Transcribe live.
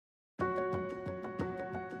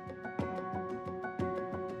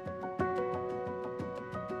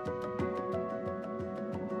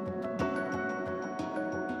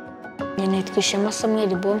nitwa Ishema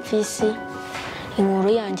Samuel Bonfisi. Inkuru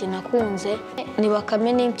yanjye nakunze ni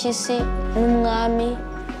Bakame n'impyisi n'umwami.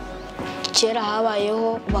 Kera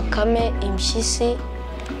habayeho Bakame, impyisi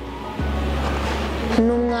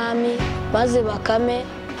n'umwami, maze Bakame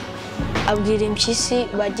abwira impyisi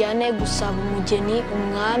bajyane gusaba umugeni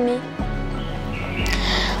umwami.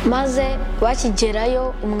 Maze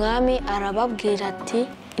bakigerayo umwami arababwira ati,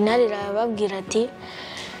 intare arababwira ati,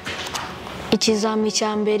 ikizami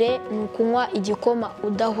cya mbere ni ukunywa igikoma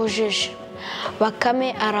udahojeje.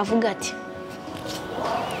 Bakame aravuga ati,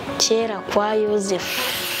 kera kwa Yozefu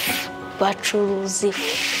bacuruza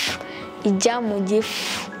ifu ijya mu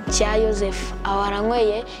gifu cya Yozefu. Aho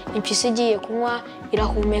aranyweye, impyisi igiye kunywa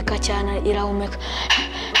irahumeka cyane, irahumeka.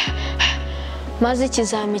 Maze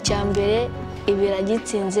ikizami cya mbere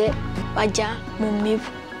ibiragitsinze, bajya mu mibu.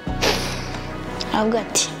 Avuga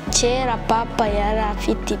ati, kera papa yari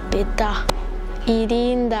afite ipeta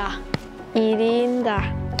irinda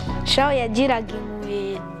shaho yagiraga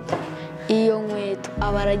inkweto. Iyo nkweto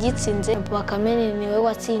aba aragitsinze. Bakame niwe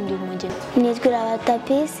watsindiye umugeni. Nitwa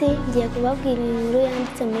Pupils, ngiye kubabwira inkuru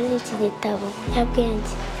yanditse muri iki gitabo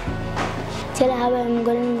y'Abwenge. Kera habaye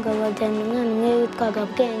umugore n'umugabo bajyana umwana umwe witwaga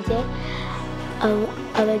Bwenge.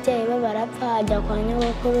 Ababyeyi be barapfa, ajya kwa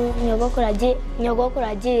nyogokuru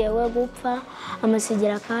agiye we gupfa,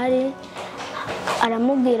 amusigira akari.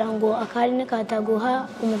 Aramubwira ngo akari nikataguha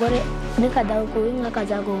umugore, nikadaguha inka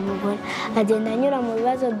kazaguha umugore. Agenda anyura mu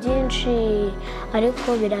bibazo byinshi,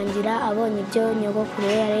 ariko birangira abonye ibyo nyogokuru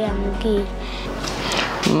yari yamubwiye.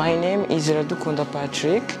 My name is Radukunda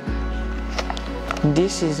Patrick.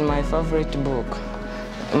 This is my favorite book.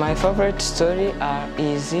 My favorite story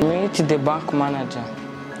is Meet the Bank Manager.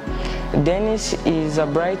 Dennis is a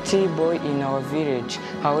bright boy in our village.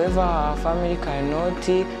 However, our family cannot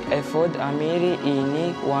afford a meal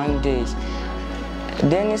in one day.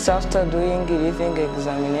 Dennis, after doing living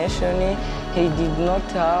examination, he did not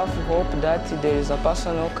have hope that there is a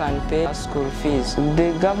person who can pay school fees.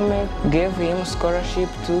 The government gave him scholarship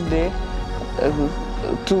to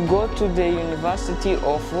go to the University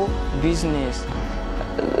of Business.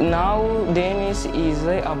 Now Dennis is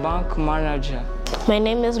a bank manager. My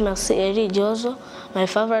name is Merci Eri Jozo. My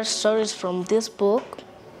favorite story is from this book,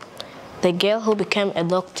 The Girl Who Became a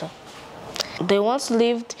Doctor. There once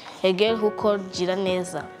lived a girl who called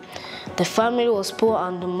Giraneza. The family was poor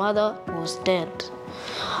and the mother was dead.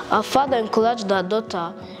 Her father encouraged her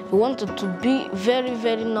daughter, he wanted to be very,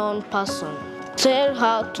 very known person. Tell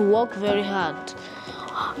her to work very hard.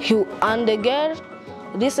 And the girl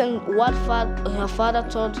listened what her father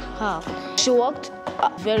told her. She worked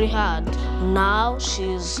very hard. Now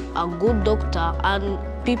she's a good doctor and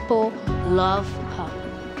people love her.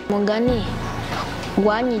 Mugani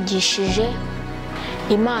wanyigishije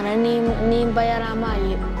Imana nimba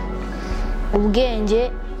yaramaye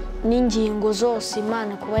ubwenge n'ingingo zose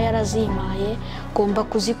Imana kuba yarazimaye, gomba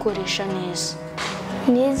kuzikoresha neza.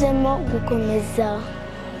 Nizemo gukomeza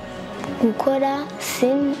gukora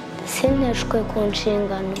sinteshwe ku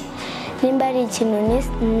nshingano. Nimba ari ikintu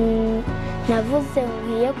navuze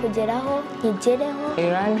nkwiye kugeraho nkigereho.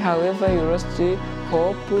 Iran, however, you lost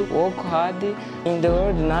hope, work hard. In the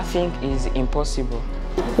world, nothing is impossible.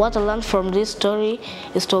 What I learned from this story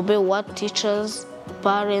is to obey what teachers,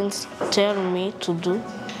 parents tell me to do.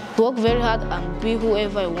 Work very hard and be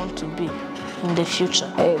whoever I want to be in the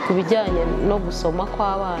future. Ku bijyanye no gusoma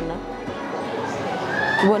kw'abana,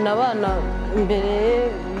 ubona abana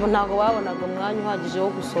mbere ntago babonaga umwanya uhagije wo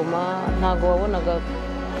gusoma, ntago babonaga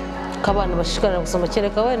ko abana bashikarira gusoma,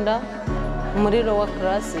 kereka wenda muri lower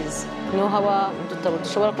classes niho haba udutabo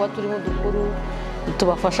dushobora kuba turimo dukuru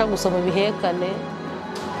tubafasha gusoma ibihekane,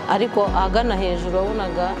 ariko ahagana hejuru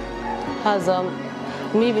wabonaga haza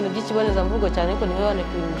ibintu by'ikibonezamvugo cyane, ariko ntibabone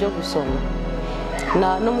ibintu byo gusoma.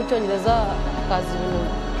 No mu Cyongereza hakaza ibintu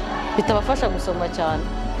bitabafasha gusoma cyane,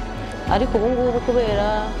 ariko ubu ngubu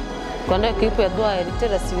kubera Rwanda equipe yaduhaye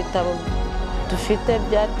literacy, ibitabo dufite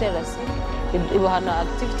bya literacy ibahana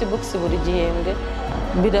activity books buri gihembwe,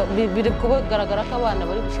 biri kugaragara ko abana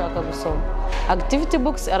bari gushaka gusoma. Activity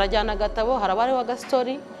books arajyana agatabo, harabari wa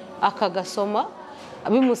story akagasoma,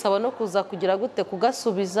 bimusaba no kuza kugira gute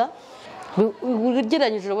kugasubiza.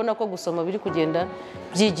 Ugereranyije urabona ko gusoma biri kugenda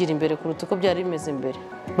byigira imbere kuruta uko byari bimeze mbere.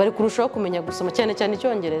 Bari kurushaho kumenya gusoma cyane cyane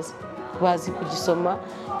Icyongereza, bazi kugisoma,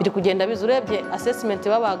 biri kugenda biza. Urebye assessment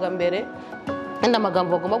babaga mbere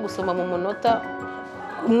n'amagambo bagomba gusoma mu munota,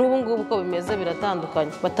 n'ubu ngubu uko bimeze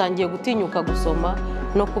biratandukanye. Batangiye gutinyuka gusoma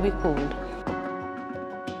no kubikunda.